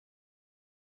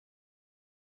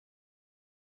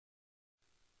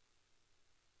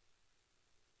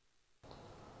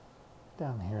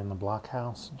Down here in the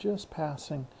Blockhouse, just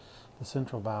passing the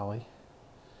Central Valley.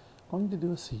 Going to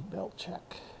do a seatbelt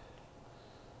check.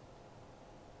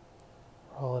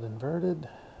 Roll it inverted,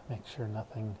 make sure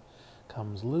nothing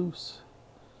comes loose.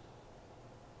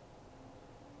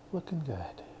 Looking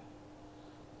good.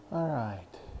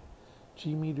 Alright,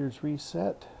 G meters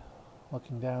reset.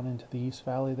 Looking down into the East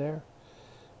Valley there.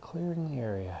 Clearing the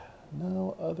area.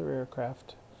 No other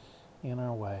aircraft in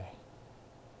our way.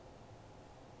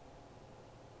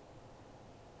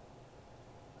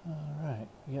 Alright,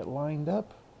 we get lined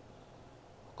up,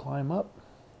 climb up,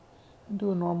 and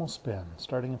do a normal spin,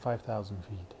 starting at 5,000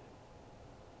 feet.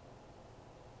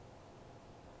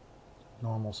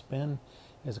 Normal spin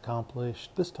is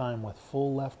accomplished this time with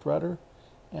full left rudder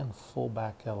and full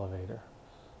back elevator.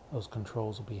 Those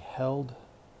controls will be held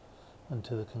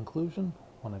until the conclusion.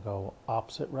 Want to go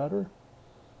opposite rudder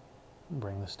and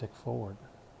bring the stick forward.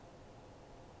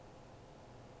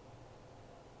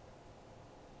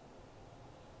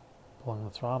 Pulling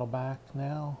the throttle back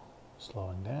now,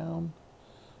 slowing down,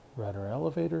 rudder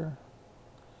elevator,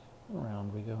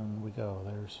 around we go and we go.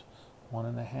 There's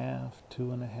 1.5,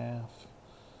 2.5,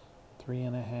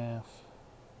 3.5,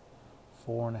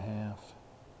 4.5,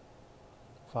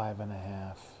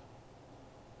 5.5,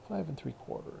 5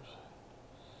 3/4.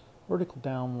 Vertical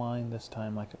down line this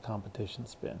time like a competition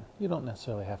spin. You don't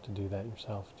necessarily have to do that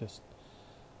yourself, just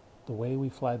the way we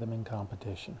fly them in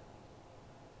competition.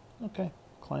 Okay,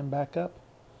 climb back up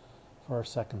for our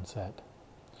second set.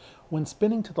 When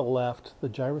spinning to the left, the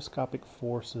gyroscopic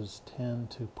forces tend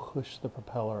to push the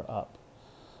propeller up.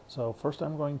 So first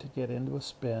I'm going to get into a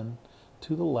spin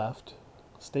to the left,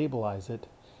 stabilize it,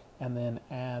 and then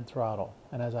add throttle.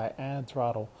 And as I add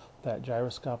throttle, that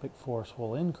gyroscopic force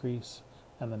will increase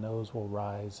and the nose will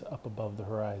rise up above the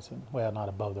horizon. Well, not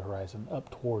above the horizon,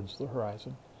 up towards the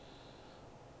horizon.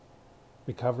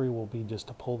 Recovery will be just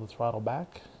to pull the throttle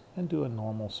back and do a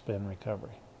normal spin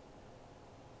recovery.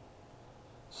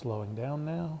 Slowing down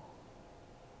now.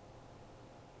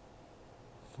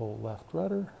 Full left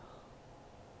rudder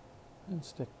and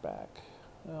stick back.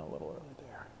 Oh, a little early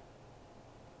there.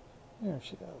 There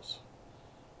she goes.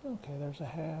 Okay, there's a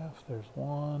half, there's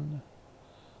 1,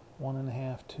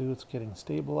 1.5, 2. It's getting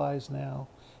stabilized now.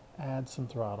 Add some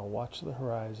throttle. Watch the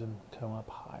horizon come up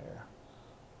higher.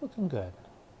 Looking good.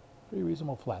 Pretty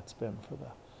reasonable flat spin for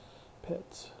the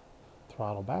Pitts.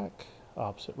 Throttle back,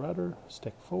 opposite rudder,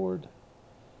 stick forward,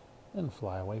 and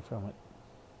fly away from it.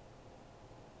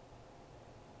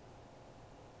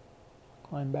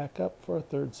 Climb back up for a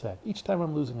third set. Each time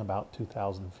I'm losing about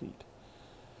 2,000 feet.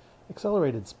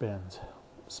 Accelerated spins.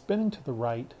 Spinning to the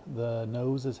right, the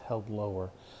nose is held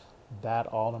lower. That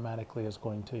automatically is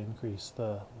going to increase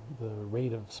the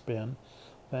rate of spin.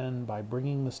 Then by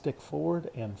bringing the stick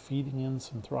forward and feeding in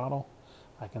some throttle,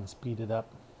 I can speed it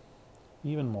up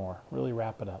even more, really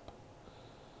wrap it up.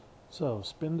 So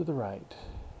spin to the right.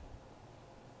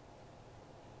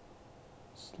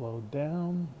 Slow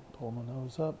down, pull the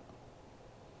nose up.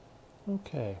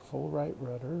 Okay, full right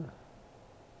rudder.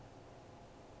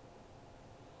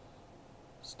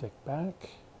 Stick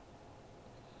back.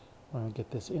 I'm going to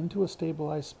get this into a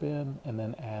stabilized spin and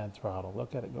then add throttle.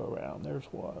 Look at it go around. There's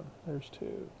 1, there's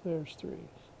 2, there's 3,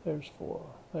 there's 4,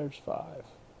 there's 5.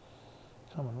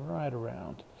 Coming right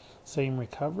around. Same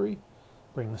recovery.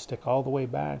 Bring the stick all the way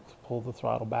back, pull the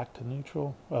throttle back to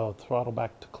neutral, throttle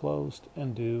back to closed,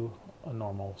 and do a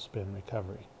normal spin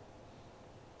recovery.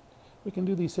 We can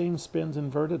do these same spins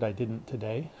inverted. I didn't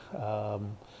today.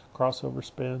 Crossover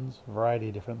spins, a variety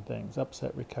of different things.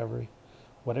 Upset recovery,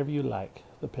 whatever you like.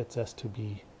 The Pitts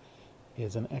S2B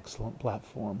is an excellent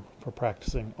platform for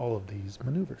practicing all of these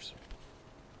maneuvers.